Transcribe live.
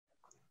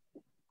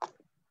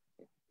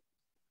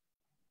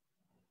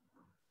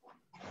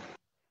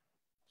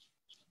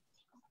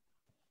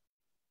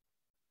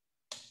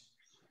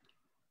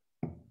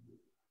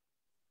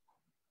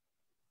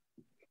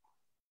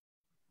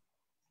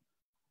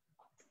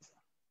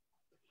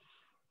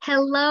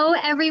Hello,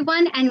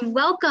 everyone, and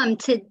welcome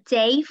to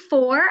day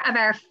 4 of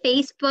our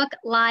Facebook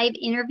Live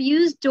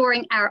interviews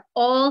during our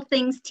All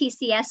Things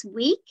TCS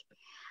week.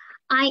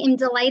 I am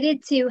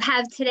delighted to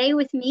have today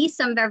with me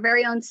some of our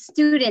very own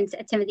students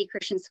at Timothy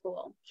Christian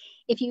School.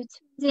 If you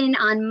tuned in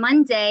on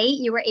Monday,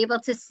 you were able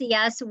to see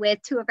us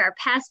with two of our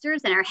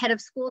pastors and our head of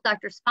school,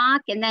 Dr.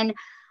 Spock. And then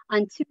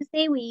on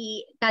Tuesday,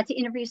 we got to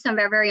interview some of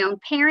our very own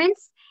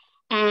parents.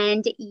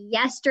 And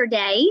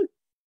yesterday,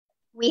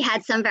 we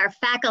had some of our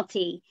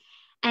faculty.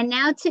 And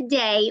now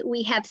today,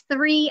 we have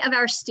 3 of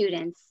our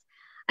students.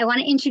 I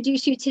want to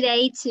introduce you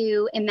today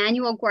to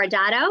Emmanuel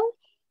Guardado.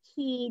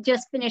 He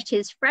just finished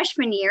his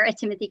freshman year at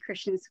Timothy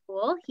Christian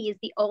School. He is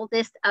the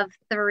oldest of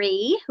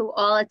 3 who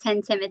all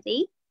attend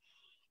Timothy.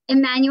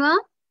 Emmanuel,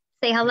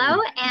 say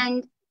hello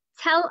and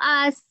tell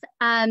us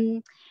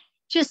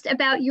just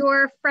about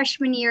your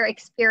freshman year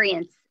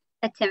experience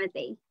at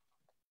Timothy.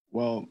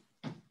 Well,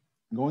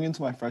 going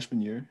into my freshman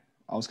year,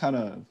 I was kind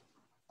of,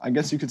 I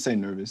guess you could say,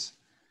 nervous,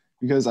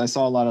 because I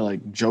saw a lot of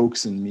like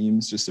jokes and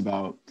memes just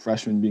about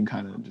freshmen being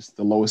kind of just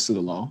the lowest of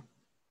the low.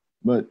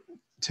 But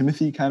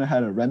Timothy kind of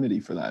had a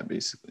remedy for that,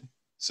 basically.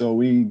 So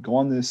we go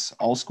on this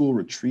all-school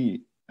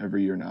retreat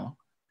every year now.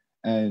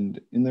 And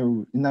in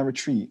that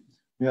retreat,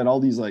 we had all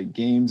these like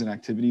games and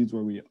activities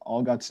where we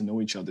all got to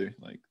know each other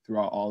like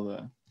throughout all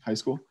the high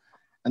school.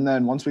 And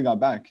then once we got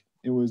back,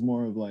 it was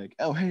more of like,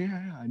 oh, hey,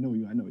 yeah, I know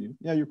you.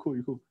 Yeah, you're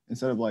cool.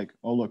 Instead of like,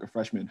 oh, look, a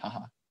freshman, haha.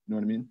 You know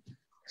what I mean?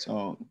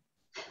 So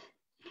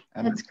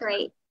that's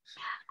great.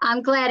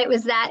 I'm glad it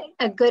was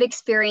a good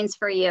experience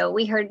for you.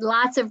 We heard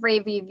lots of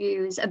rave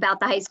reviews about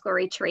the high school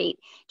retreat.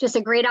 Just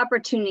a great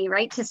opportunity,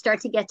 right, to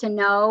start to get to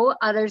know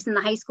others in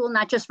the high school,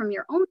 not just from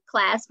your own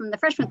class, from the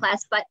freshman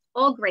class, but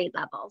all grade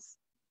levels,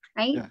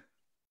 right? Yeah.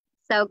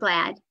 So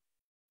glad.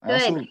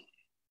 Good.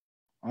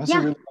 I also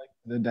really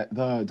like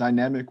the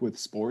dynamic with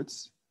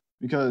sports,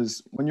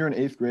 because when you're in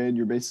 8th grade,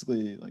 you're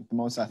basically like the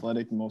most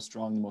athletic, the most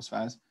strong, the most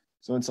fast.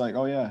 So it's like,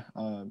 oh yeah,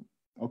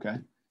 okay.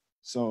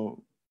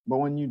 So, but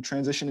when you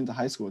transition into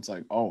high school, it's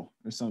like, oh,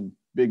 there's some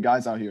big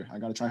guys out here. I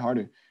got to try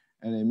harder.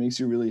 And it makes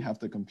you really have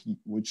to compete,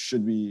 we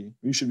should be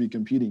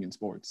competing in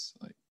sports.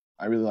 Like,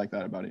 I really like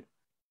that about it.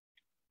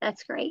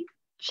 That's great.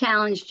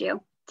 Challenged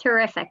you.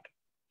 Terrific.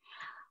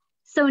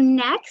 So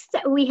next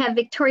we have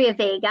Victoria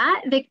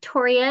Vega.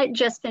 Victoria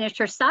just finished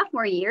her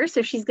sophomore year,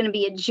 so she's going to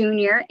be a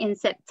junior in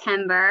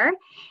September.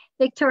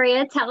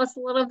 Victoria, tell us a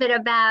little bit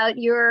about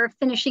your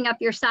finishing up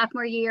your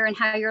sophomore year and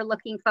how you're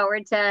looking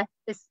forward to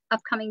this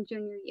upcoming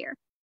junior year.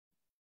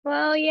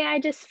 Well, yeah,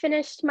 I just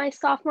finished my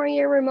sophomore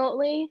year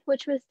remotely,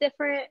 which was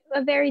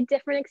a very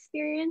different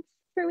experience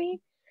for me.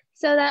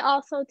 So that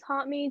also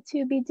taught me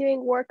to be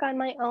doing work on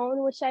my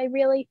own, which I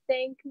really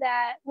think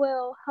that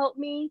will help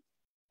me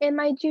in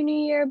my junior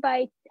year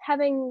I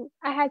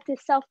had to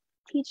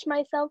self-teach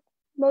myself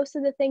most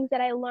of the things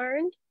that I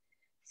learned.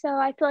 So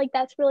I feel like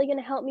that's really going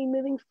to help me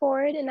moving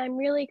forward. And I'm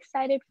really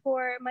excited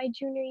for my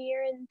junior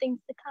year and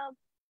things to come.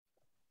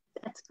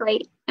 That's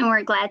great. And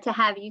we're glad to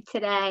have you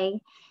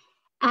today.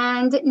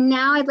 And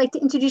now I'd like to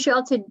introduce you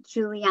all to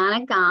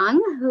Juliana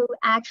Gong, who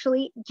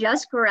actually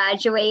just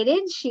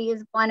graduated. She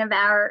is one of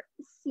our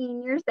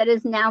seniors that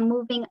is now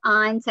moving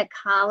on to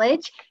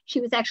college.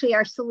 She was actually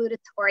our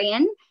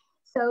salutatorian.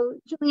 So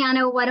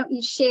Juliana, why don't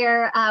you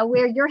share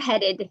where you're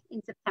headed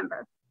in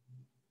September?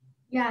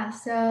 Yeah,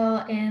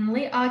 so in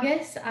late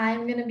August,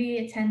 I'm going to be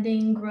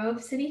attending Grove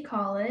City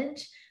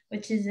College,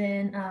 which is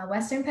in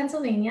Western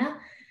Pennsylvania,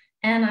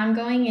 and I'm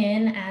going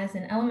in as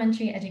an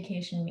elementary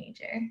education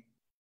major.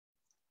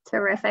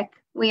 Terrific.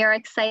 We are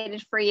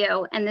excited for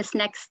you and this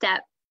next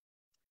step.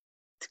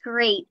 It's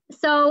great.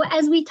 So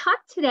as we talk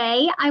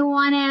today, I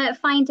want to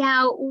find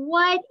out,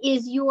 what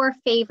is your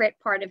favorite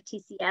part of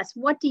TCS?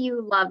 What do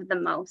you love the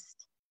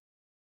most?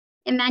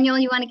 Emmanuel,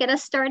 you want to get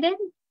us started?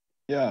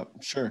 Yeah,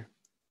 sure.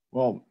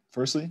 Well,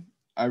 firstly,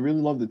 I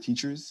really love the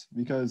teachers,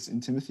 because in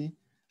Timothy,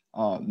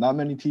 not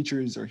many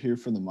teachers are here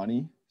for the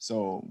money.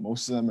 So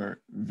most of them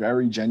are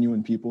very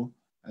genuine people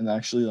and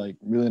actually like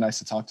really nice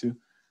to talk to.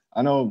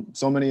 I know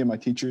so many of my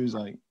teachers,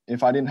 like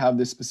if I didn't have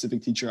this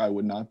specific teacher, I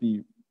would not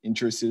be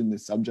interested in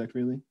this subject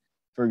really.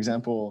 For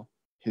example,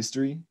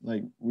 history,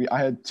 like I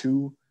had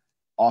 2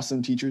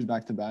 awesome teachers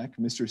back to back,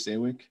 Mr.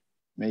 Sawick,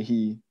 may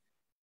he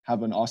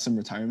have an awesome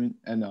retirement,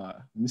 and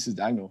Mrs.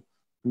 Dagnall,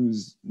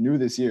 who's new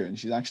this year, and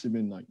she's actually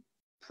been like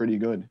pretty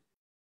good.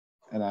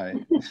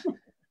 And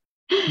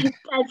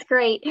That's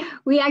great.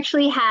 We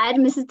actually had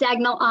Mrs.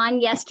 Dagnall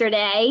on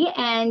yesterday,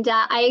 and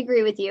I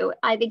agree with you.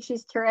 I think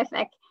she's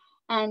terrific.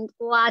 And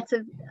lots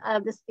of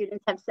the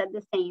students have said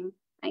the same,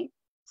 right?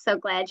 So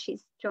glad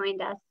she's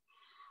joined us.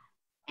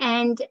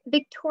 And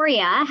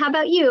Victoria, how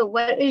about you?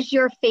 What is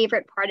your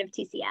favorite part of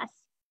TCS?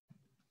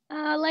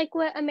 Like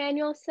what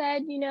Emmanuel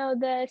said,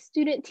 the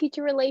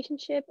student-teacher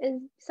relationship is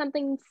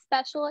something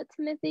special at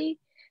Timothy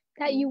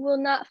that you will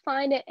not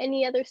find at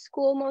any other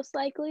school, most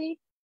likely.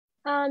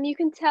 You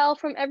can tell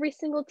from every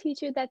single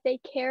teacher that they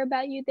care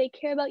about you. They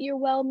care about your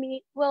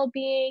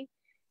well-being,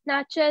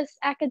 not just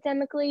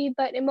academically,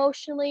 but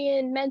emotionally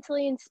and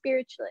mentally and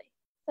spiritually.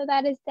 So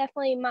that is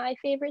definitely my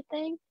favorite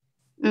thing,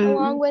 Mm-hmm.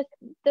 along with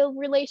the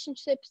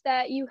relationships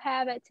that you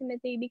have at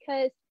Timothy,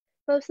 because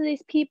most of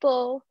these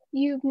people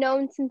you've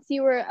known since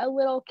you were a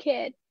little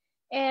kid.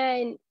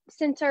 And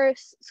since our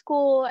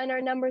school and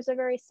our numbers are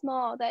very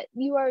small, that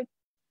you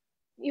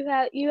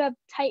have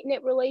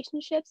tight-knit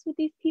relationships with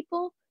these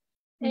people,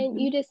 and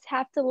you just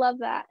have to love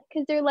that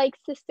because they're like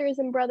sisters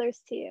and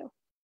brothers to you.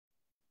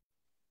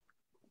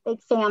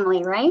 Big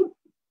family, right?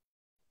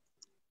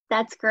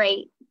 That's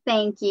great.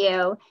 Thank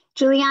you.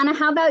 Juliana,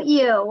 how about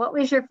you? What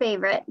was your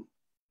favorite?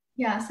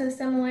 Yeah, so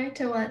similar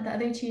to what the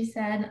other two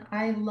said,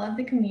 I love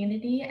the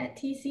community at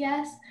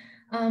TCS.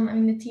 I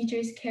mean, the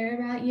teachers care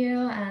about you,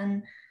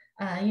 and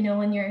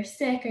when you're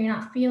sick or you're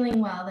not feeling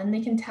well, then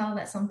they can tell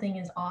that something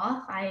is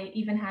off. I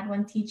even had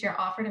one teacher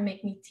offer to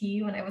make me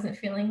tea when I wasn't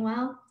feeling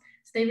well.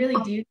 So they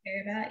really do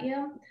care about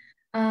you.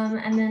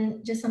 And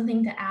then just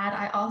something to add,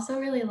 I also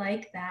really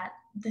like that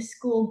the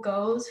school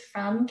goes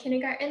from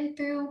kindergarten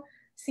through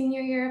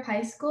senior year of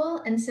high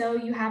school. And so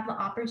you have the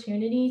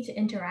opportunity to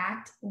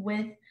interact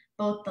with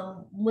both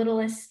the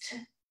littlest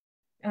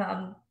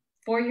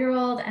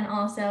 4-year-old and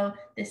also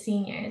the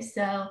seniors.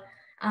 So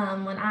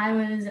when I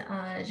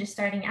was just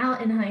starting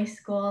out in high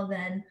school,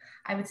 then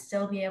I would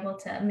still be able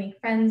to make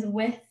friends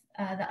with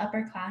the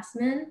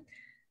upperclassmen.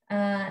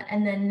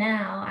 And then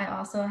now I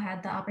also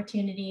had the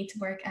opportunity to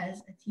work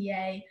as a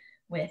TA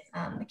with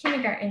the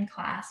kindergarten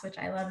class, which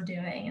I love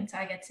doing. And so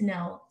I get to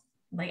know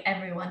like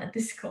everyone at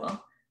the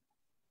school.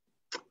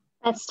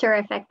 That's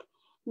terrific.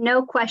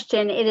 No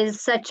question. It is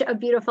such a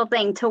beautiful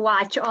thing to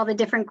watch all the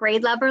different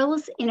grade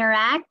levels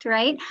interact,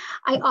 right?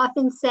 I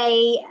often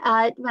say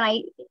when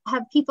I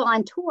have people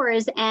on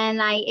tours and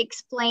I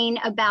explain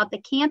about the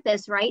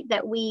campus, right,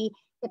 that we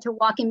get to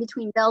walk in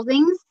between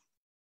buildings.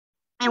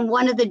 And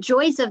one of the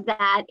joys of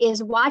that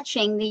is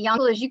watching the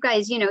young, as you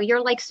guys,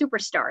 you're like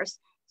superstars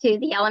to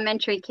the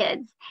elementary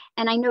kids.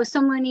 And I know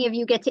so many of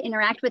you get to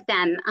interact with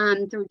them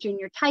through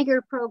Junior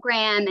Tiger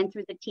program and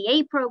through the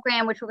TA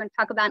program, which we're going to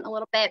talk about in a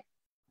little bit.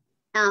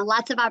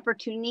 Lots of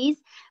opportunities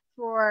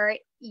for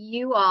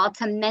you all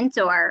to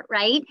mentor,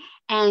 right?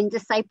 And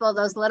disciple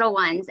those little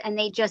ones. And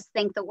they just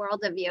think the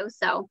world of you.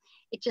 So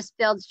it just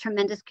builds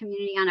tremendous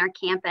community on our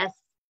campus.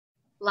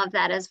 Love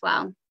that as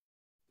well.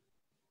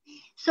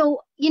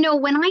 So,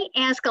 when I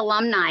ask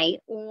alumni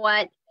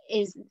what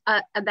is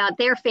about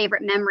their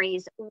favorite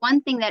memories,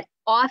 one thing that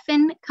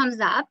often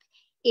comes up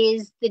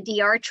is the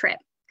DR trip.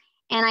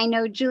 And I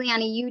know,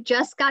 Juliana, you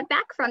just got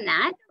back from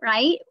that,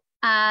 right?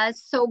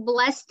 So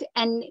blessed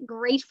and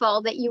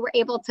grateful that you were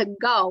able to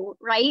go,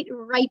 right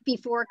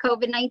before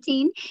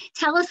COVID-19.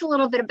 Tell us a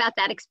little bit about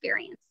that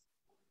experience.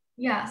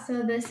 Yeah,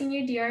 so the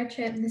senior DR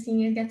trip, the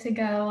seniors get to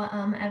go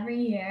every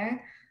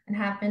year and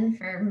have been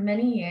for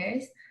many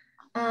years.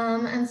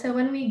 And so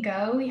when we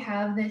go, we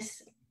have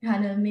this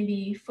kind of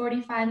maybe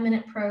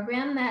 45-minute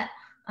program that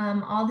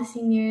all the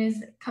seniors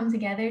come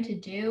together to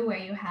do, where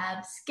you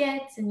have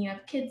skits and you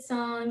have kids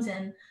songs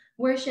and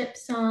worship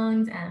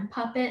songs and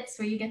puppets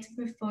where you get to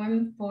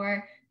perform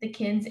for the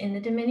kids in the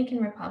Dominican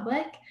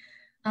Republic.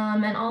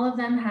 And all of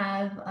them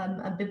have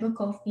a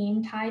biblical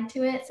theme tied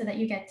to it, so that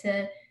you get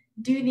to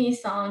do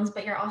these songs,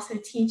 but you're also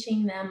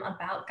teaching them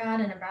about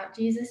God and about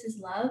Jesus'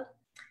 love.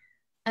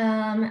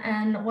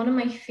 And one of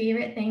my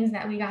favorite things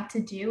that we got to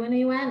do when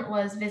we went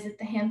was visit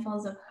the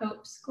Handfuls of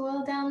Hope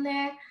school down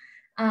there.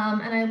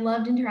 And I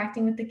loved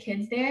interacting with the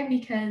kids there,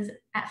 because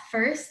at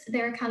first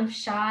they were kind of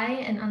shy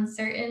and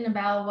uncertain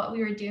about what we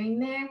were doing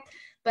there.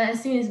 But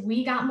as soon as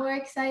we got more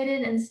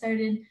excited and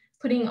started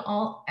putting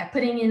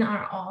in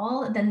our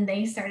all, then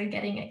they started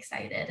getting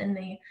excited and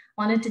they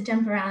wanted to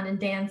jump around and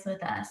dance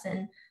with us,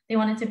 and they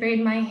wanted to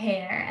braid my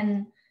hair,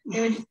 and they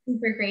were just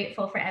super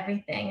grateful for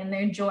everything, and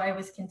their joy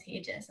was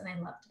contagious, and I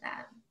loved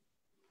that.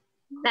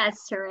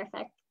 That's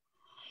terrific.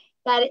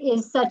 That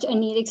is such a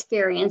neat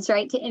experience,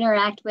 right? To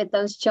interact with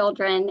those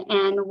children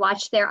and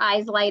watch their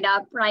eyes light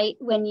up, right?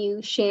 When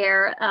you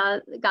share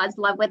God's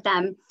love with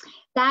them.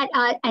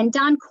 And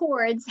Don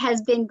Cords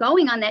has been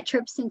going on that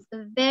trip since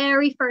the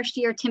very first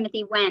year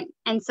Timothy went.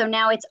 And so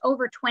now it's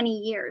over 20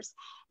 years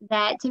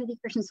that Timothy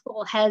Christian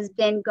School has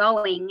been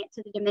going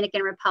to the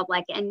Dominican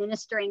Republic and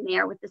ministering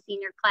there with the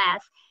senior class.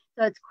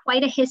 So it's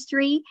quite a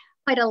history,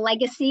 quite a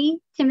legacy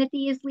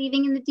Timothy is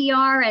leaving in the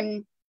DR.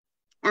 And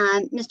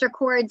Mr.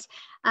 Cords,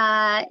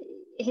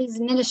 his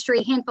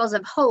ministry, Handfuls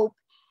of Hope,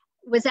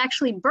 was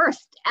actually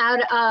birthed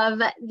out of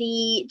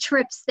the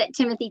trips that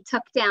Timothy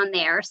took down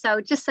there. So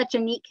just such a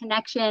neat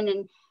connection,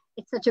 and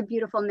it's such a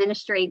beautiful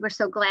ministry. We're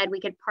so glad we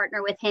could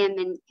partner with him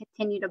and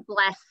continue to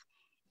bless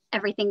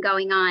everything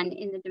going on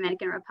in the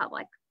Dominican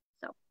Republic.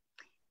 So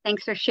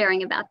thanks for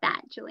sharing about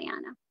that,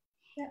 Juliana.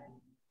 Yeah.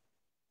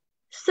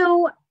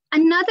 So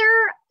another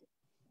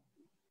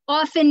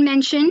often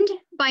mentioned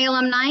by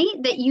alumni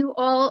that you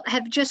all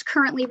have just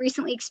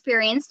recently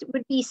experienced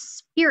would be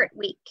Spirit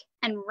Week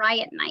and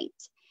Riot Night.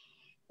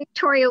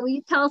 Victoria, will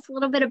you tell us a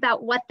little bit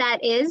about what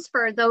that is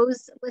for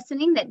those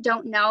listening that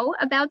don't know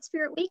about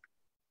Spirit Week?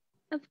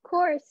 Of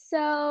course.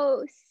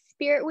 So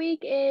Spirit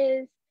Week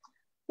is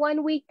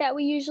one week that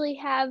we usually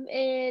have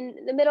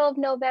in the middle of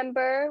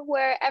November,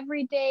 where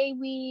every day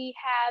we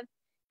have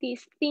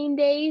these theme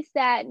days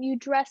that you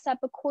dress up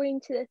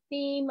according to the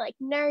theme, like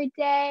Nerd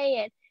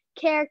Day and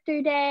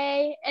Character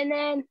Day. And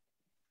then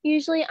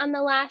usually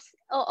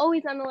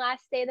always on the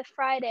last day, the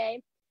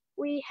Friday,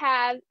 we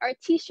have our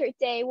T-shirt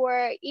day,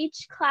 where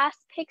each class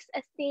picks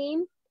a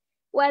theme,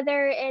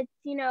 whether it's,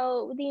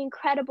 The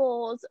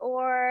Incredibles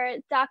or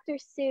Dr.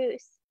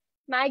 Seuss.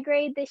 My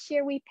grade this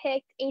year, we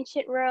picked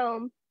Ancient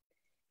Rome.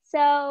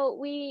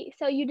 So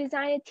you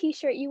design a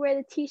T-shirt, you wear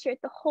the T-shirt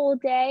the whole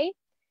day,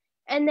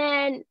 and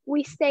then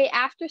we stay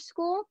after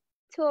school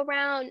till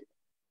around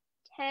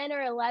 10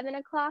 or 11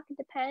 o'clock. It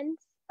depends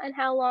on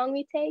how long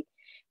we take.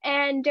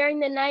 And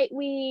during the night,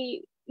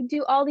 we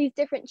do all these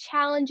different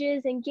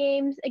challenges and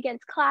games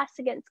against class.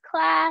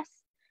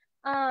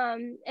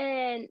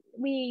 And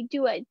we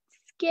do a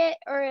skit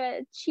or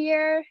a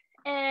cheer,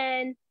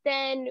 and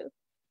then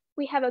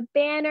we have a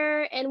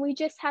banner, and we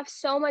just have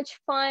so much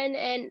fun.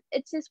 And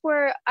it's just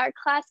where our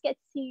class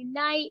gets to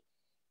unite,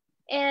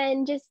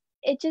 and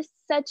it's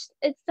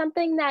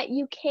something that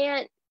you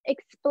can't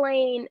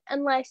explain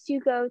unless you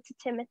go to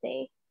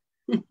Timothy.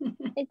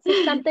 It's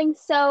just something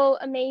so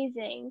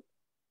amazing.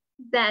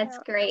 That's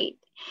great.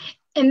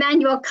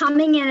 Emmanuel,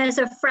 coming in as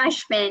a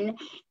freshman,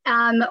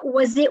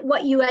 was it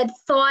what you had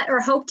thought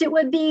or hoped it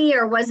would be,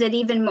 or was it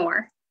even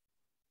more?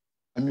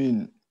 I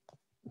mean,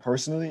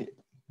 personally,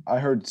 I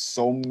heard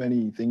so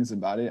many things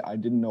about it. I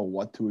didn't know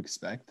what to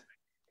expect.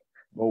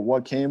 But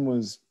what came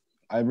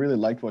I really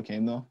liked what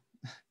came though.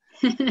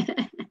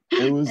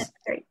 It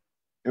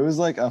was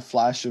like a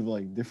flash of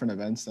like different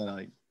events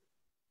that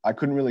I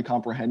couldn't really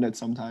comprehend it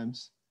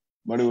sometimes,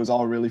 but it was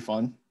all really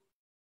fun.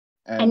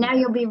 And now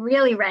you'll be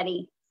really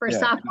ready for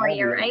sophomore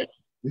year, right?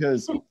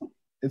 Because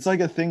it's like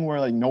a thing where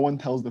like no one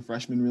tells the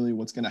freshmen really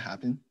what's going to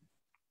happen,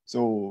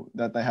 so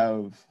that they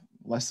have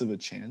less of a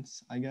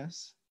chance, I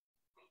guess.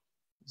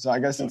 So I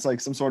guess it's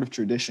like some sort of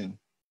tradition,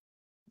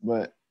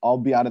 but I'll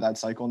be out of that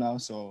cycle now.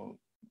 So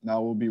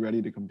now we'll be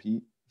ready to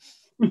compete.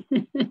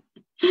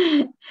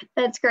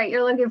 That's great.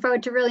 You're looking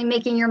forward to really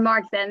making your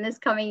mark then this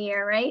coming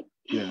year, right?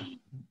 Yeah.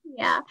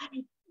 Yeah.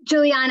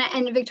 Juliana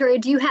and Victoria,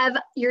 do you have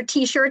your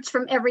T-shirts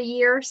from every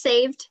year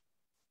saved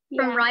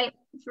from right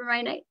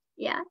night?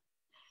 Yeah.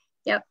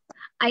 Yep.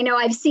 I know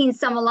I've seen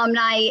some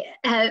alumni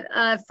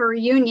for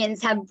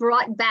reunions have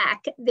brought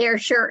back their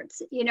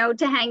shirts,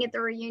 to hang at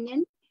the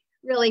reunion.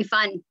 Really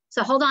fun.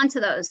 So hold on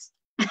to those.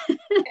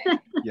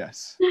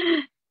 Yes.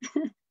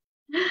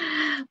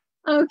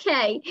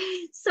 Okay.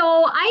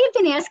 So I have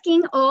been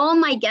asking all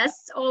my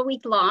guests all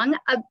week long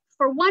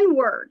for one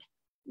word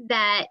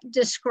that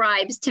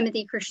describes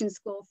Timothy Christian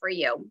School for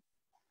you.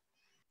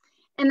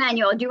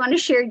 Emmanuel, do you want to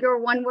share your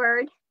one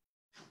word?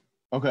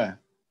 Okay.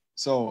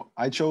 So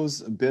I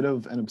chose a bit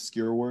of an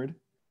obscure word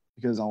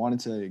because I wanted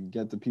to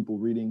get the people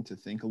reading to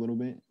think a little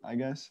bit, I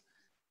guess.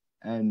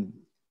 And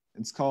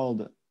it's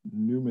called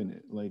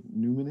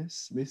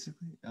numinous,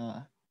 basically.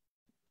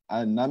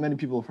 Not many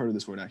people have heard of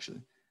this word,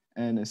 actually.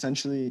 And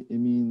essentially, it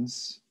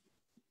means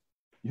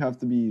you have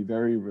to be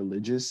very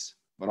religious,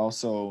 but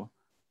also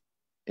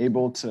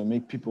able to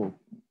make people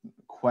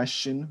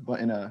question,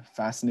 but in a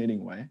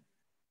fascinating way.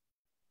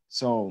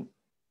 So,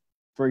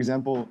 for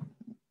example,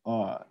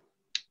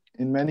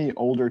 in many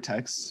older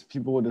texts,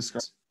 people would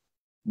describe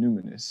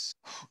numinous,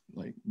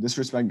 like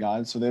disrespect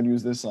God. So they'd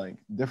use this like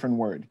different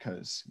word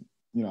because,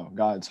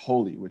 God's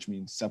holy, which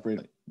means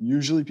separate.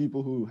 Usually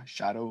people who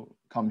shadow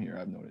come here,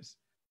 I've noticed.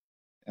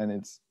 And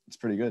it's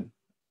pretty good,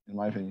 in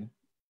my opinion.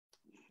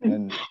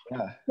 And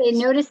yeah. They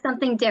notice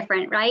something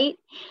different, right?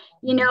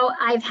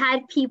 I've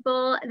had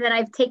people that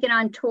I've taken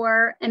on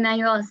tour,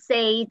 Emmanuel,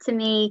 say to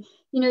me,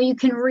 you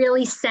can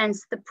really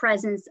sense the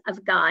presence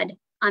of God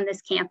on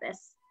this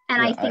campus.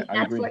 And I think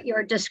that's what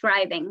you're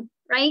describing,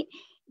 right?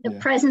 The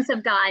presence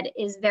of God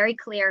is very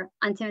clear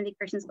on Timothy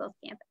Christian School's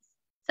campus.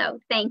 So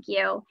thank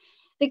you.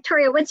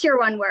 Victoria, what's your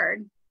one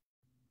word?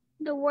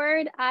 The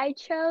word I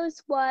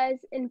chose was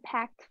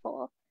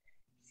impactful.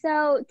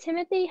 So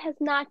Timothy has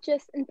not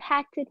just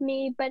impacted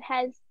me, but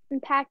has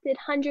impacted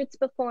hundreds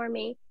before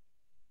me.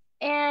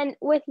 And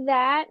with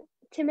that,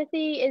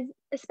 Timothy is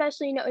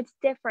especially, it's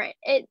different.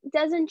 It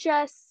doesn't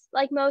just,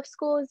 like most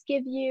schools,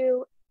 give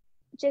you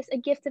just a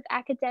gift of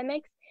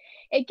academics.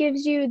 It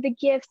gives you the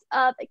gift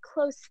of a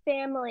close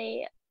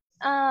family,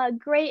 a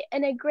great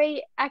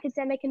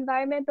academic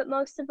environment, but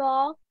most of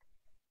all,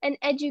 an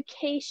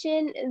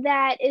education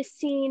that is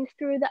seen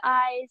through the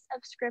eyes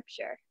of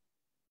Scripture.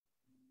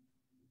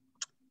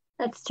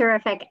 That's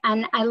terrific.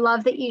 And I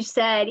love that you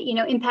said,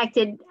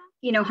 impacted,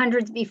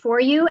 hundreds before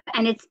you.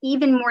 And it's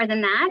even more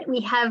than that.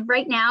 We have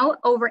right now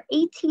over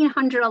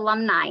 1,800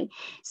 alumni.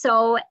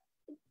 So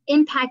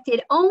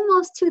impacted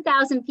almost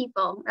 2,000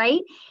 people,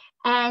 right?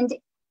 And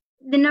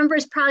the number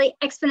is probably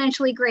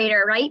exponentially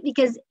greater, right?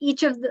 Because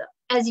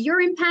as you're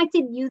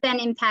impacted, you then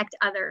impact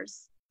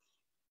others.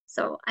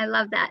 So I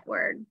love that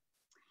word.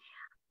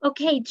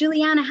 Okay,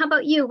 Juliana, how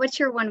about you? What's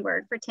your one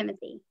word for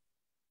Timothy?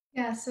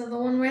 Yeah, so the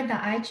one word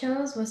that I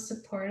chose was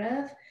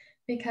supportive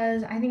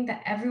because I think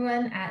that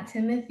everyone at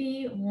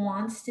Timothy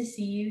wants to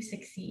see you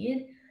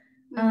succeed.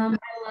 I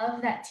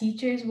love that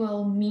teachers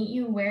will meet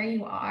you where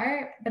you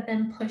are, but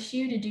then push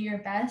you to do your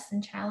best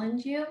and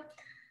challenge you.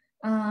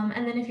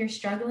 And then if you're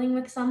struggling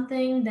with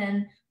something,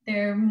 then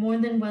they're more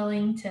than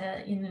willing to,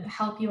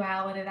 help you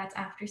out, whether that's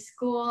after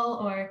school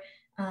or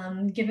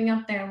giving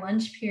up their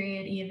lunch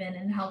period even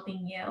and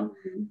helping you.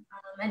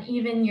 And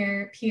even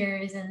your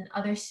peers and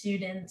other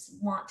students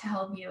want to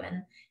help you,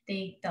 and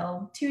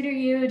they'll tutor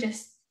you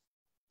just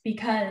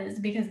because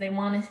they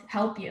want to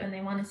help you and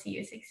they want to see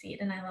you succeed.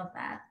 And I love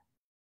that.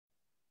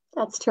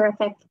 That's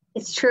terrific.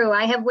 It's true.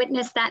 I have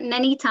witnessed that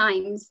many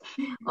times.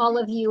 All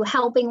of you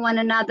helping one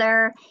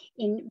another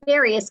in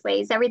various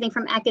ways, everything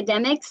from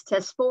academics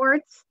to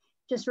sports,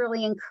 just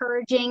really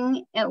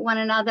encouraging one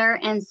another.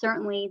 And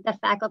certainly the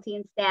faculty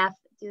and staff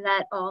do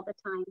that all the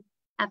time.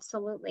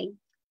 Absolutely.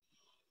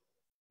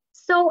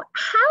 So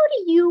how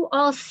do you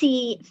all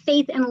see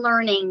faith and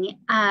learning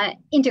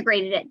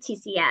integrated at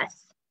TCS?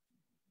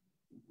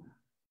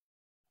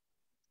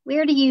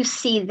 Where do you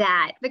see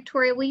that?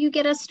 Victoria, will you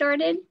get us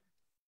started?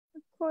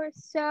 Of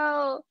course.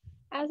 So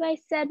as I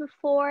said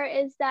before,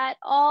 is that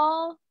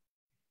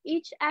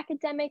each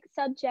academic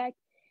subject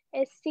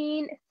is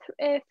seen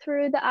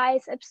through the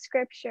eyes of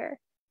scripture.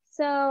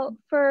 So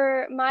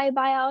for my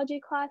biology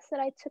class that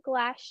I took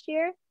last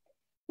year,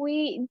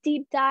 we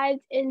deep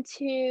dived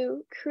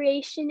into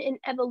creation and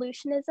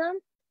evolutionism.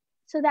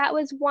 So that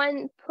was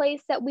one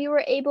place that we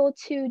were able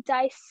to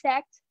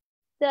dissect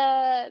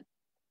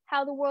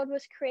how the world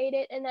was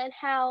created, and then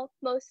how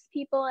most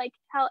people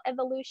how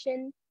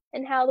evolution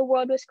and how the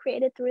world was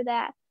created through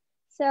that.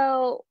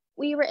 So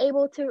we were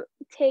able to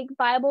take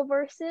Bible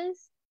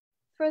verses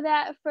for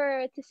that,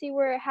 to see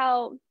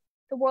how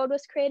the world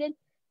was created.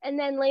 And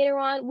then later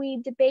on,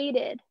 we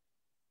debated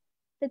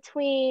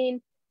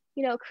between,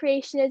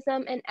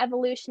 creationism and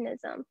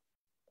evolutionism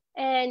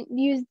and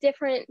used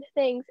different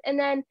things. And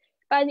then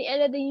by the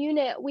end of the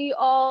unit, we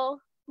all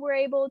were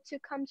able to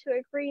come to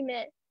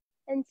agreement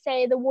and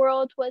say the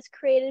world was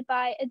created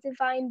by a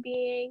divine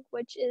being,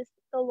 which is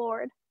the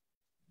Lord.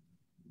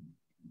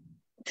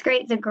 It's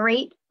great. It's a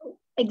great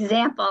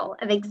example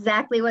of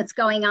exactly what's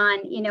going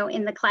on,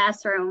 in the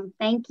classroom.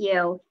 Thank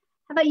you.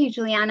 How about you,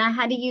 Juliana?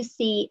 How do you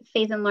see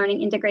faith and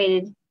learning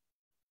integrated?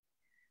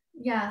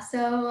 Yeah,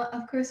 so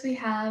of course we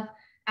have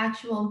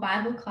actual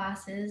Bible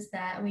classes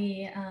that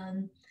we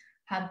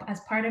have as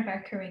part of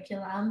our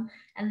curriculum,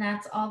 and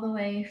that's all the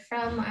way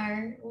from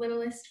our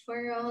littlest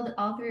 4-year-old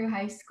all through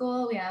high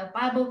school. We have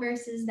Bible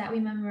verses that we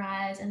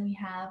memorize, and we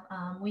have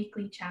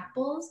weekly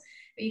chapels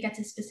where you get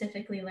to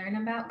specifically learn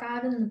about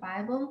God in the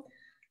Bible.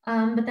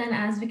 But then,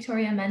 as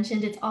Victoria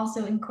mentioned, it's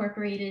also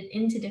incorporated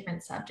into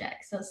different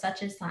subjects, so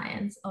such as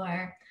science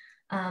or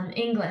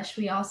English.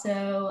 We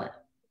also,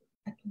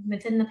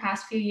 within the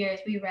past few years,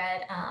 we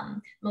read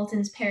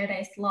Milton's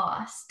Paradise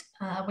Lost,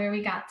 where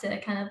we got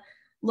to kind of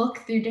look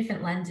through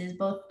different lenses,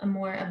 both a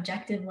more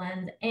objective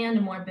lens and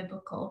a more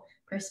biblical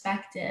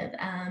perspective,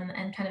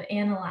 and kind of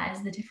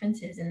analyze the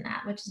differences in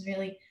that, which is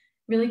really,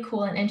 really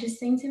cool and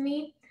interesting to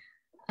me.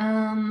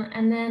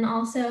 And then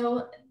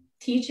also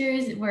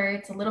teachers where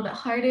it's a little bit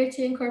harder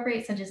to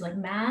incorporate, such as like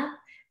math,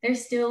 they're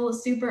still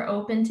super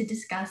open to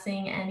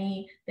discussing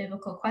any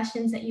biblical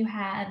questions that you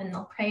have, and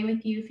they'll pray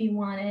with you if you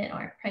want it,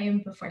 or pray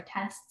before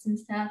tests and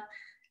stuff.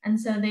 And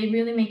so they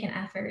really make an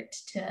effort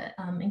to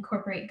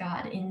incorporate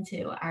God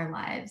into our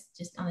lives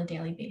just on a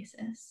daily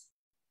basis.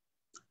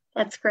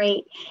 That's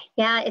great.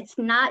 Yeah, it's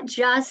not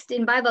just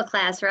in Bible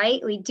class,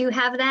 right? We do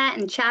have that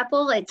in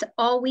chapel. It's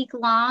all week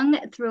long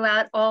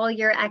throughout all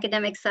your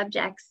academic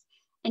subjects.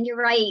 And you're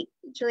right,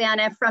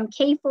 Juliana, from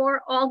K4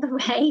 all the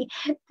way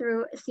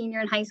through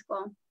senior and high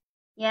school.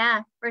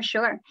 Yeah, for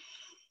sure.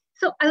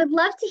 So I would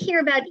love to hear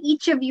about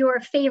each of your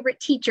favorite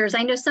teachers.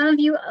 I know some of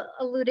you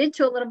alluded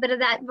to a little bit of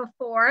that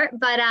before,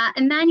 but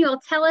Emmanuel,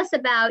 tell us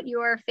about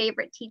your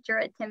favorite teacher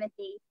at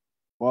Timothy.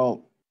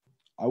 Well,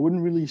 I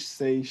wouldn't really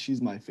say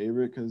she's my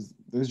favorite because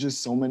there's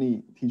just so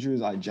many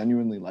teachers I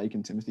genuinely like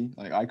in Timothy.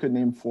 Like I could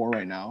name 4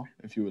 right now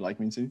if you would like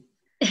me to.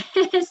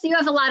 So you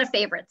have a lot of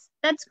favorites.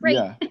 That's great.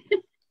 Yeah.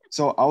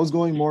 So I was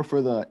going more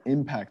for the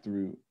impact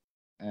route.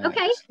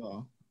 Okay.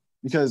 So,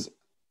 because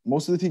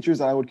most of the teachers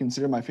that I would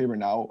consider my favorite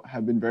now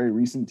have been very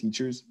recent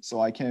teachers, so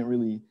I can't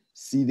really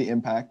see the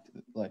impact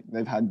like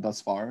they've had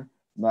thus far,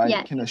 but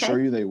I can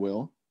assure you they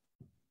will.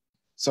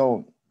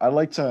 So I'd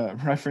like to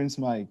reference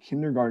my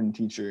kindergarten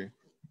teacher,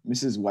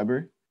 Mrs.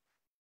 Weber.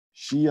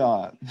 She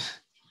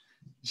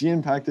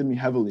impacted me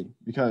heavily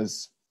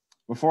because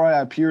before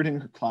I appeared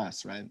in her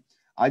class, right,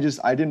 I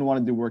didn't want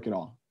to do work at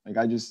all. Like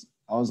I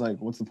was like,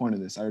 what's the point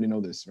of this? I already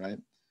know this, right?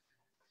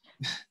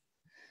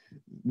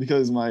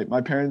 Because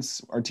my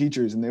parents are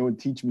teachers and they would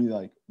teach me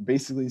like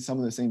basically some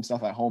of the same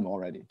stuff at home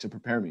already to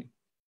prepare me.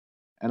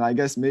 And I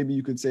guess maybe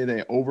you could say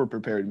they over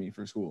prepared me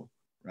for school,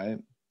 right?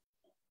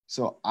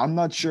 So I'm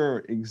not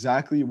sure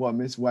exactly what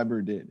Miss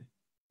Weber did,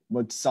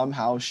 but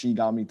somehow she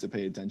got me to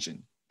pay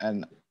attention.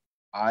 And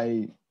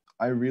I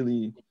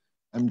really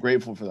am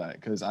grateful for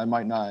that because I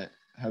might not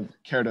have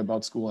cared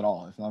about school at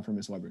all if not for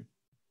Miss Weber.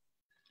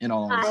 in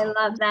all I honesty.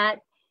 love that.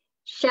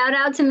 Shout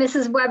out to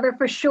Mrs. Weber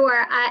for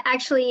sure. I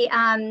actually,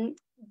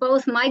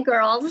 both my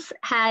girls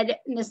had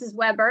Mrs.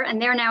 Weber,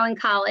 and they're now in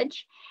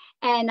college,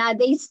 and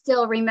they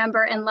still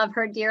remember and love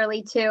her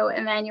dearly too.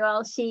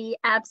 Emmanuel, she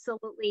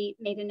absolutely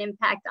made an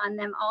impact on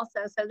them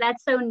also. So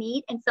that's so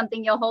neat and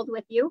something you'll hold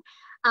with you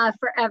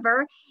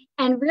forever.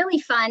 And really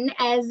fun,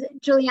 as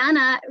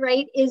Juliana,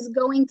 right, is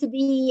going to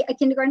be a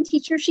kindergarten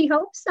teacher, she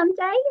hopes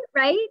someday,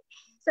 right?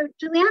 So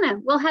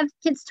Juliana, we'll have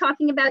kids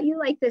talking about you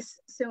like this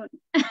soon.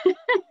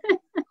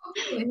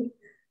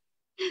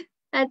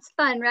 That's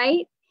fun,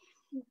 right?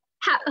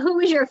 Who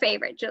was your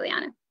favorite,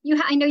 Juliana?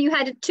 I know you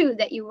had two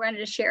that you wanted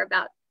to share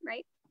about,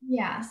 right?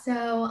 Yeah,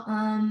 so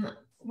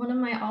one of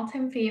my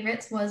all-time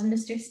favorites was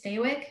Mr.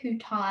 Staywick, who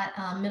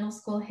taught middle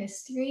school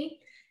history.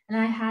 And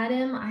I had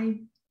him,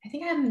 I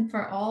think I had him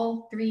for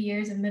all 3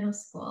 years of middle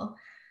school.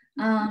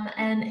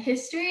 And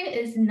history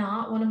is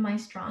not one of my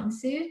strong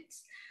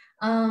suits.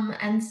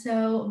 And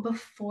so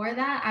before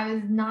that, I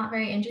was not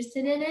very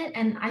interested in it.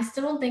 And I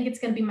still don't think it's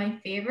going to be my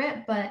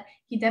favorite, but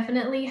he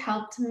definitely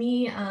helped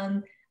me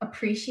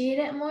appreciate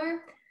it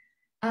more.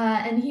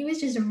 And he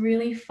was just a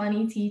really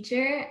funny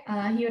teacher.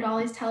 He would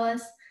always tell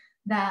us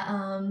that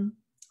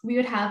we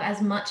would have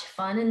as much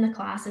fun in the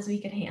class as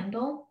we could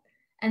handle.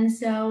 And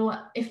so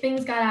if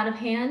things got out of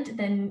hand,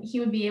 then he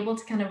would be able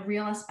to kind of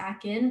reel us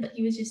back in. But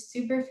he was just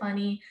super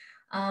funny,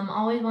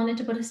 always wanted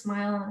to put a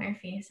smile on our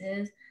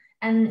faces.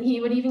 And he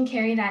would even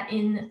carry that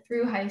in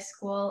through high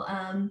school.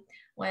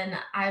 When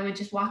I would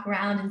just walk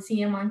around and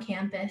see him on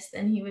campus,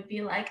 and he would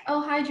be like,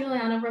 "Oh, hi,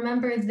 Juliana,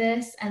 remember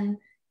this?" and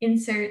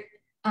insert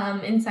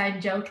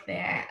inside joke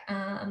there.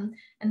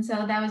 And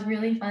so that was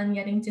really fun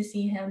getting to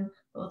see him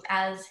both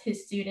as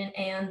his student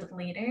and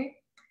later.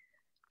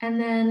 And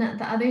then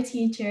the other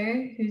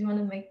teacher, who's one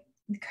of my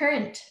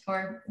current,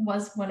 or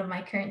was one of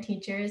my current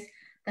teachers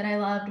that I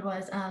loved,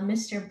 was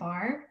Mr.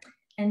 Barr.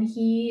 And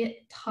he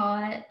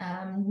taught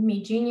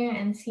me junior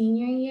and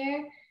senior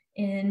year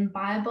in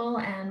Bible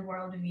and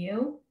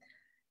worldview.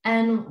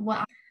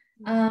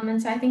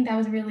 And so I think that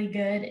was really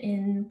good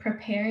in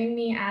preparing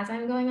me as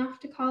I'm going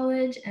off to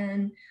college,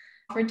 and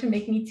offered to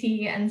make me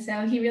tea. And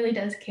so he really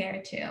does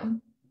care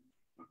too.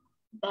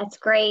 That's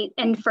great.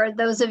 And for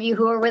those of you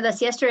who were with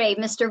us yesterday,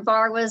 Mr.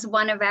 Barr was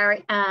one of our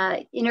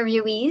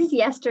interviewees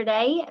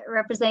yesterday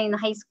representing the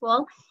high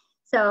school.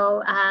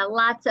 So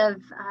lots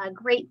of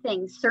great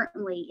things,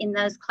 certainly, in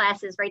those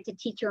classes, right, to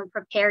teach you and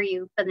prepare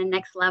you for the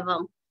next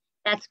level.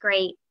 That's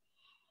great.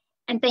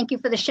 And thank you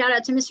for the shout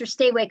out to Mr.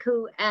 Staywick,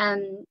 who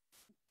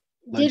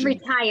did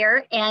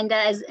retire. And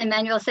as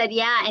Emmanuel said,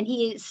 yeah, and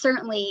he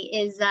certainly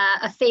is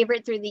a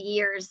favorite through the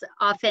years.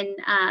 Often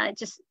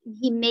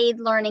he made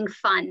learning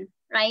fun,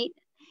 right?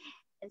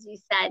 As you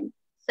said,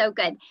 so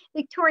good.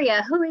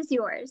 Victoria, who is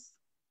yours?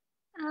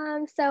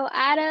 So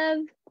out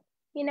of,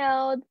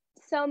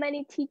 so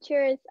many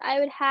teachers, I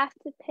would have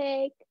to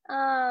pick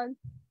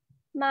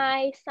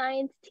my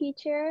science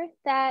teacher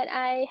that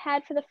I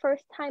had for the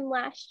first time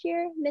last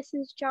year,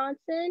 Mrs.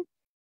 Johnson.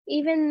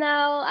 Even though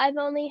I've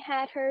only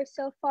had her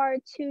so far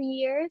 2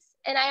 years,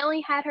 and I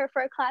only had her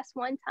for a class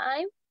one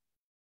time,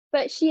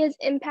 but she has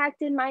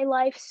impacted my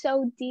life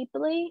so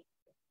deeply.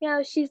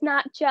 She's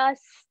not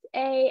just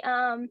a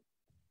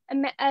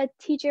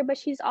teacher, but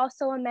she's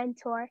also a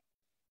mentor.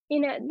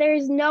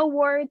 There's no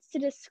words to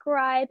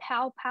describe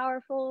how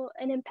powerful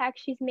an impact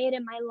she's made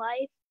in my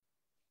life.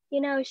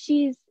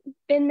 She's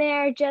been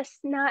there just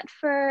not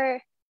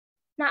for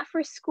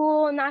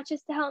school, not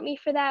just to help me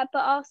for that,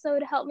 but also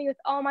to help me with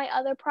all my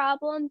other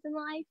problems in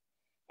life.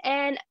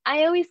 And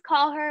I always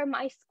call her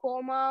my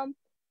school mom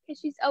because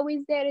she's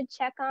always there to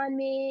check on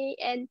me.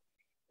 And,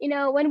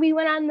 when we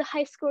went on the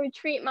high school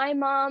retreat, my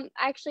mom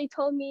actually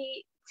told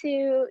me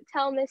to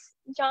tell Miss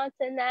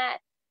Johnson that,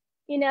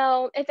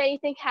 if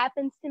anything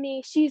happens to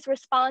me, she's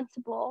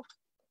responsible.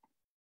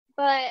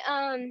 But,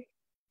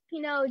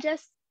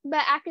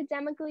 but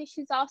academically,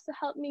 she's also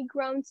helped me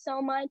grow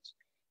so much.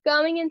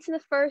 Going into the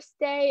first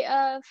day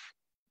of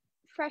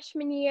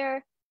freshman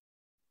year,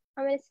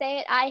 I'm going to say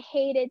it, I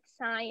hated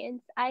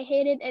science. I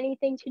hated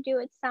anything to do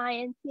with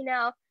science.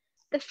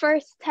 The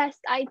first test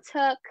I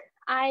took,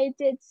 I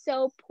did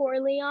so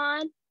poorly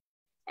on,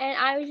 and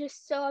I was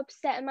just so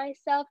upset at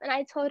myself. And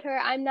I told her,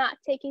 I'm not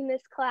taking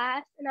this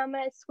class, and I'm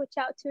going to switch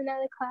out to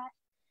another class.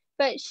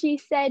 But she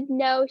said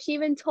no. She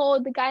even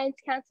told the guidance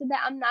counselor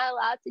that I'm not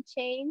allowed to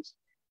change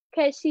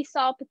because she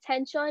saw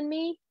potential in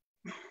me.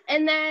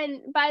 And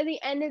then by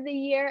the end of the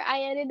year,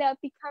 I ended up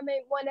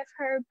becoming one of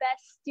her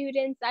best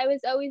students. I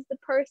was always the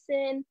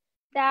person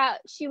that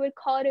she would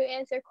call to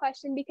answer a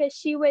question because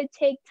she would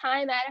take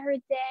time out of her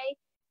day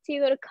to be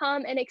able to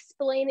come and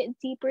explain it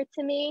deeper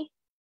to me.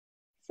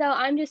 So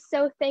I'm just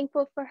so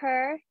thankful for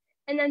her.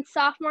 And then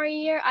sophomore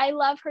year, I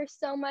love her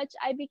so much.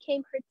 I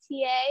became her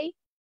TA.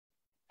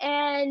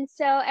 And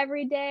so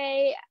every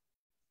day,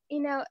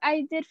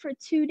 I did for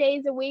 2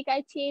 days a week,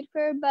 I TA'd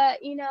for her, but,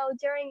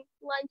 during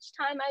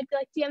lunchtime, I'd be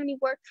like, do you have any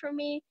work for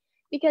me?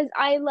 Because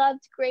I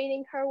loved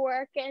grading her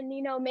work and,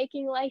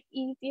 making life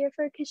easier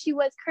for her because she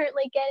was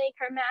currently getting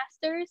her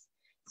master's.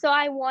 So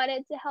I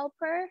wanted to help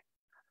her.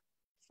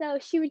 So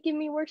she would give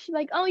me work. She'd be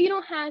like, oh, you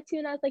don't have to.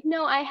 And I was like,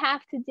 no, I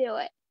have to do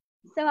it.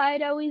 So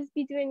I'd always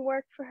be doing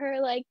work for her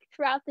like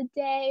throughout the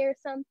day or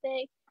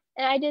something.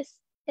 And I just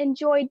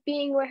enjoyed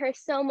being with her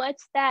so much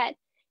that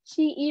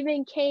she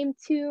even came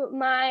to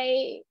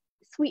my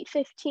Sweet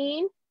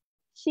 15.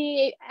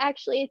 She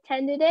actually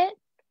attended it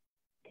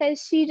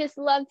because she just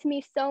loved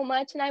me so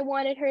much and I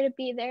wanted her to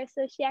be there.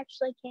 So she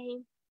actually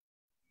came.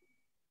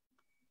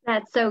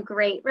 That's so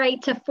great,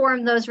 right? To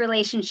form those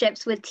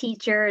relationships with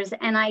teachers.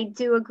 And I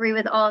do agree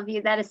with all of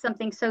you. That is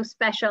something so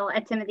special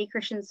at Timothy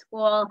Christian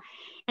School.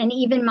 And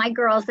even my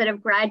girls that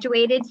have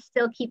graduated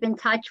still keep in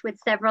touch with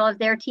several of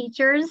their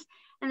teachers.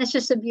 And it's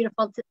just a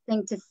beautiful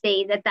thing to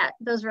see that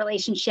those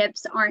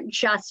relationships aren't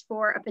just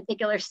for a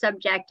particular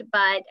subject,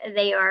 but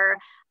they are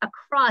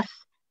across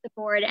the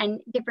board and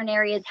different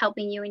areas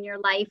helping you in your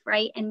life,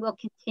 right? And will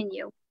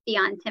continue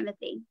beyond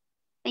Timothy.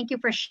 Thank you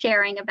for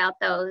sharing about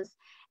those,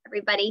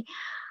 everybody.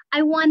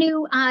 I want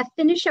to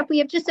finish up. We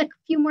have just a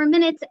few more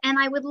minutes, and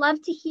I would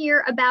love to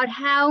hear about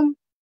how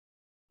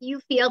you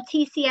feel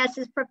TCS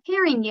is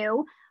preparing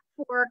you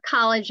for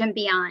college and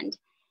beyond.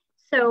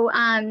 So,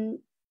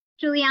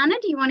 Juliana,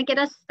 do you want to get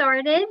us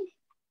started?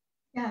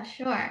 Yeah,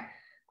 sure.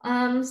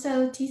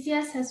 So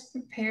TCS has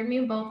prepared me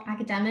both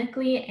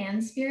academically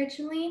and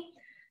spiritually.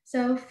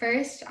 So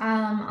first,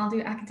 I'll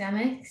do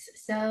academics.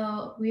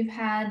 So we've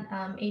had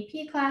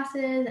AP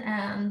classes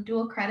and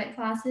dual credit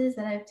classes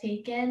that I've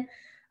taken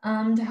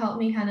to help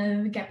me kind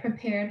of get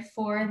prepared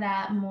for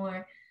that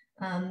more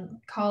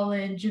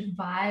college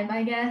vibe,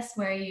 I guess,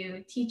 where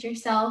you teach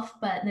yourself,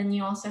 but then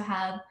you also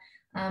have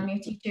your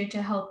teacher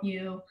to help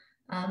you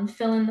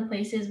fill in the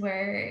places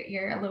where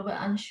you're a little bit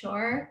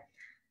unsure.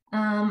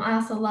 I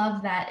also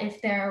love that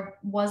if there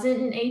wasn't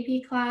an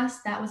AP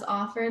class that was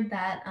offered,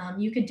 that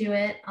you could do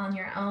it on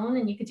your own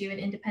and you could do an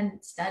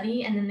independent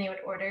study, and then they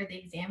would order the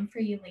exam for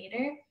you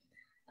later.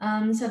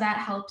 So that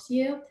helps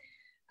you.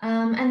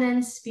 And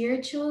then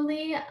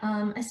spiritually,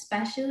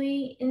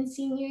 especially in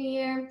senior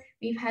year,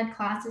 we've had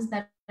classes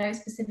that are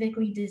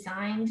specifically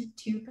designed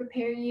to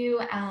prepare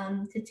you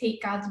to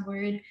take God's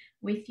word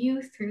with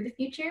you through the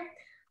future.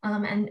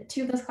 And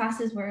two of those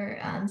classes were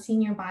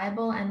Senior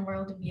Bible and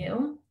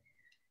Worldview.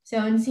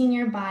 So in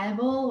Senior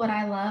Bible, what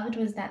I loved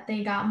was that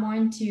they got more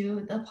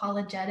into the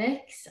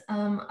apologetics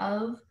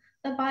of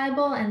the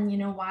Bible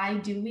and, why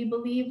do we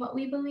believe what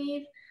we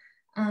believe?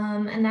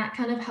 And that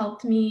kind of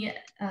helped me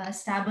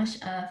establish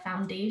a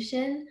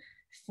foundation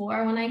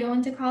for when I go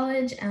into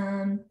college.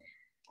 And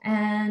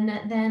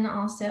then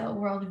also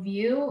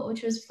worldview,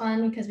 which was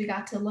fun because we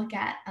got to look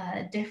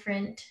at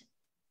different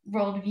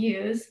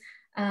worldviews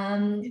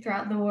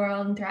throughout the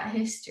world and throughout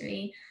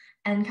history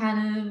and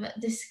kind of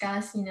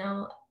discuss,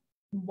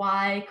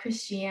 why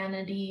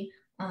Christianity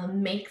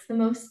makes the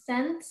most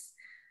sense.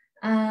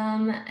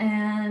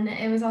 And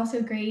it was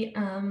also great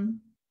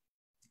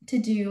to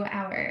do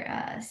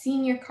our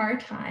senior car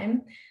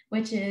time,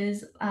 which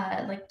is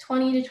like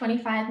 20 to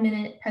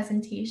 25-minute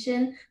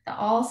presentation that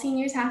all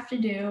seniors have to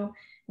do,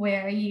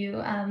 where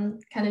you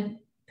kind of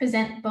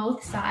present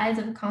both sides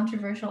of a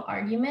controversial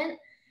argument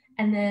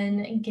and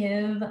then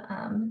give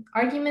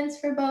arguments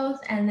for both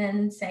and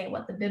then say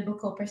what the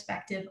biblical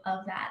perspective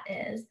of that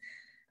is.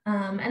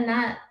 And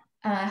that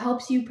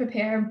helps you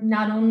prepare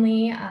not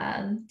only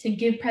to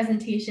give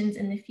presentations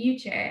in the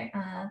future,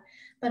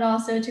 but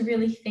also to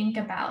really think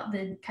about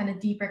the kind of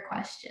deeper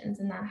questions.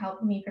 And that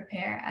helped me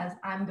prepare as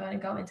I'm going to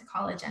go into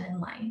college and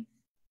in life.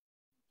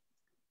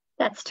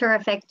 That's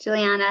terrific,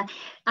 Juliana.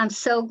 I'm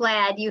so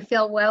glad you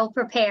feel well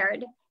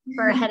prepared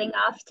for heading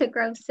off to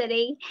Grove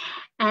City.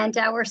 And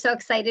we're so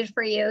excited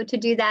for you to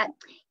do that.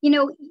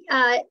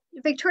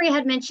 Victoria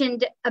had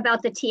mentioned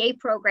about the TA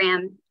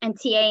program and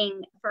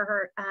TAing for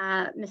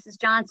her, Mrs.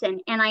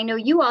 Johnson. And I know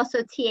you also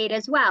TA'd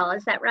as well.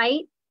 Is that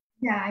right?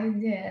 Yeah, I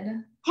did.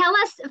 Tell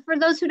us, for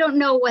those who don't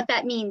know what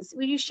that means,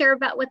 will you share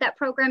about what that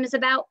program is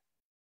about?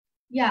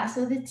 Yeah,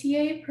 so the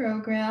TA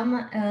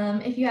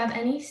program, if you have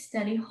any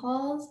study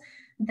halls,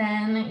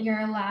 then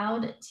you're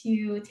allowed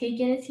to take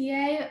in a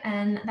TA,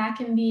 and that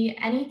can be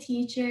any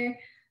teacher.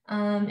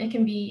 It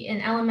can be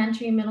in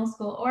elementary, middle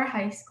school, or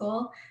high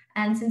school.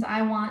 And since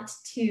I want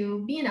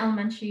to be an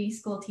elementary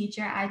school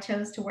teacher, I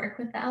chose to work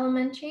with the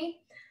elementary.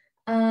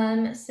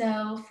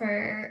 So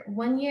for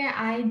 1 year,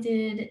 I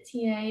did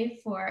TA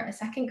for a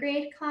second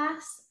grade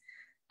class,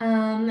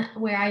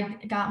 where I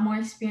got more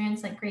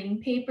experience like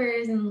grading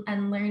papers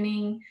and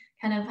learning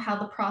kind of how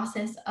the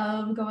process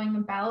of going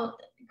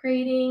about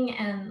grading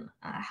and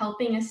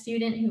helping a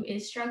student who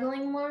is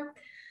struggling more.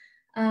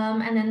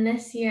 And then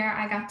this year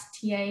I got to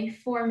TA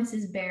for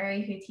Mrs.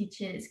 Berry, who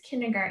teaches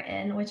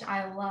kindergarten, which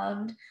I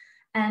loved.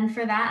 And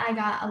for that, I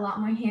got a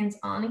lot more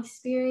hands-on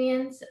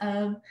experience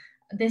of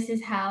this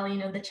is how,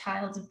 the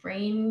child's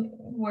brain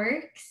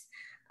works.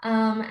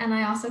 And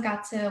I also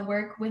got to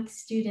work with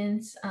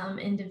students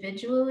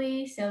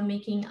individually, so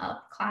making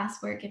up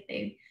classwork if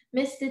they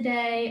missed a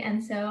day.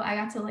 And so I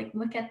got to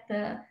look at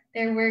their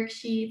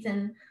worksheets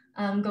and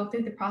go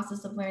through the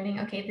process of learning,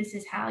 okay, this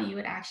is how you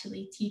would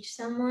actually teach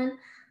someone.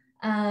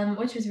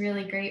 which was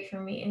really great for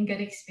me and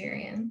good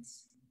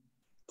experience.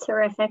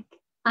 Terrific.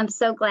 I'm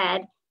so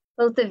glad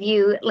both of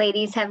you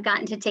ladies have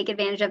gotten to take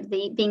advantage of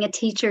being a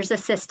teacher's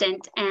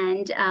assistant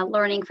and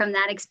learning from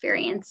that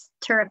experience.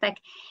 Terrific.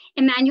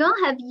 Emmanuel,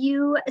 have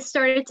you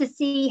started to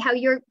see how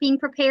you're being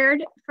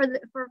prepared for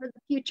the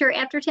future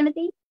after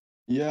Timothy?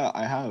 Yeah,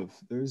 I have.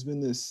 There's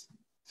been this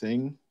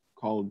thing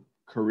called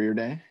Career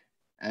Day,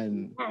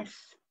 and yes,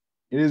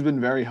 it has been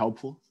very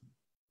helpful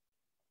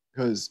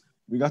because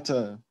we got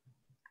to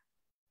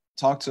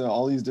talk to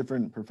all these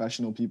different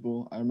professional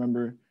people. I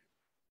remember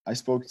I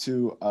spoke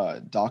to a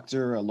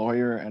doctor, a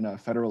lawyer, and a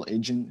federal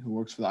agent who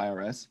works for the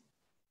IRS,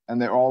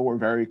 and they all were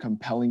very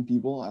compelling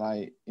people, and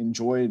I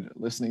enjoyed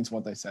listening to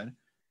what they said.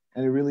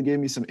 And it really gave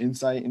me some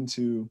insight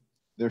into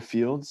their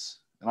fields.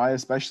 And I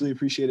especially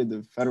appreciated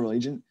the federal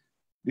agent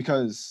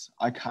because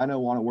I kind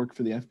of want to work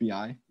for the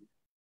FBI.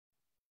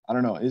 I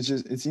don't know.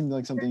 It seemed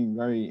like something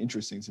very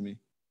interesting to me.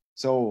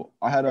 So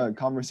I had a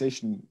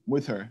conversation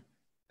with her,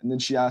 and then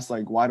she asked,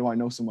 like, why do I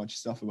know so much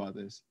stuff about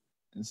this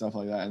and stuff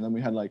like that? And then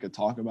we had like a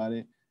talk about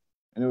it,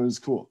 and it was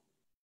cool.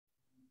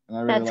 And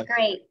I really that's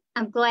great.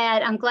 I'm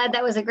glad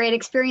that was a great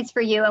experience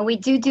for you. And we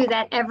do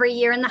that every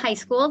year in the high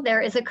school. There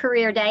is a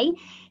career day.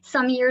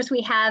 Some years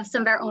we have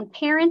some of our own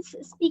parents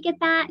speak at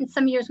that, and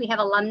some years we have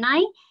alumni.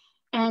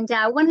 And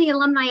one of the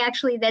alumni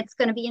actually that's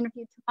going to be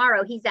interviewed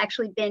tomorrow, he's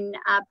actually been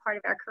part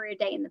of our career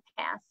day in the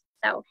past.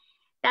 So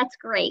that's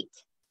great.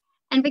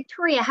 And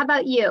Victoria, how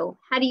about you?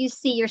 How do you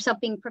see yourself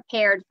being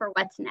prepared for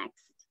what's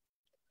next?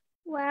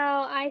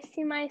 Well, I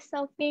see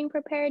myself being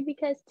prepared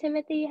because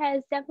Timothy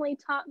has definitely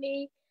taught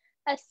me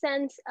a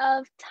sense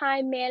of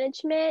time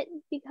management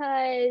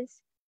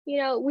because,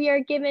 we are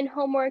given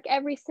homework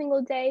every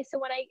single day. So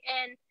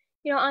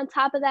on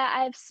top of that,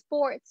 I have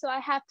sports. So I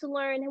have to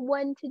learn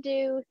when to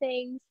do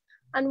things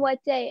on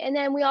what day. And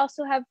then we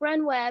also have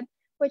RunWeb,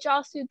 which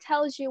also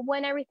tells you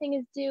when everything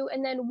is due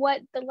and then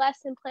what the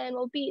lesson plan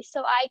will be.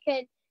 So I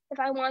can, if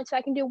I want to,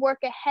 I can do work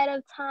ahead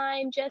of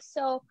time just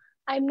so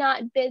I'm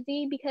not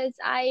busy because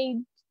I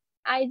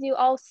do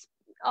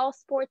all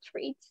sports for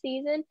each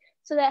season.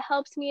 So that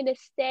helps me to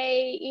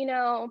stay,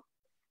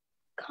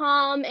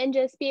 calm and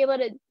just be able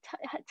to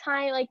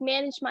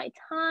manage my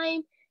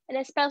time. And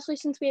especially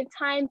since we have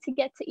time to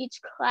get to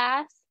each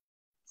class.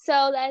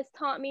 So that has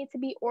taught me to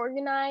be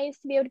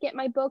organized, to be able to get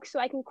my books so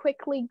I can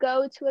quickly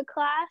go to a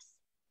class.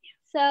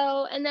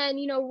 So, and then,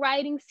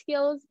 writing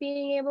skills,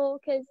 being able,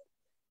 because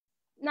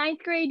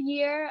ninth grade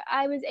year,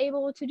 I was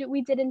able to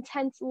we did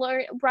intense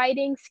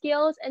writing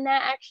skills, and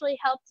that actually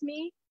helped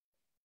me.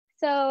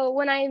 So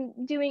when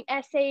I'm doing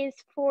essays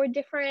for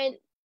different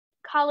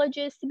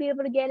colleges to be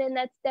able to get in,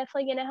 that's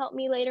definitely going to help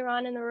me later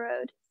on in the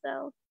road.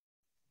 So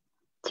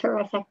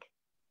terrific.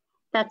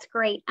 That's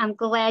great. I'm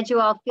glad you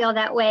all feel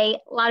that way.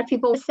 A lot of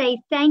people say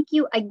thank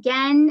you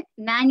again,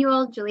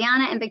 Manuel,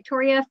 Juliana, and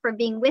Victoria, for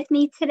being with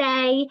me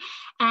today.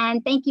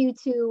 And thank you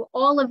to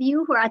all of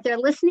you who are out there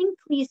listening.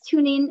 Please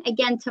tune in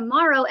again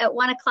tomorrow at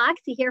 1 o'clock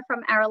to hear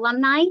from our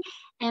alumni.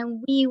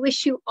 And we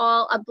wish you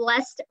all a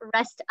blessed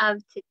rest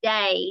of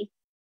today.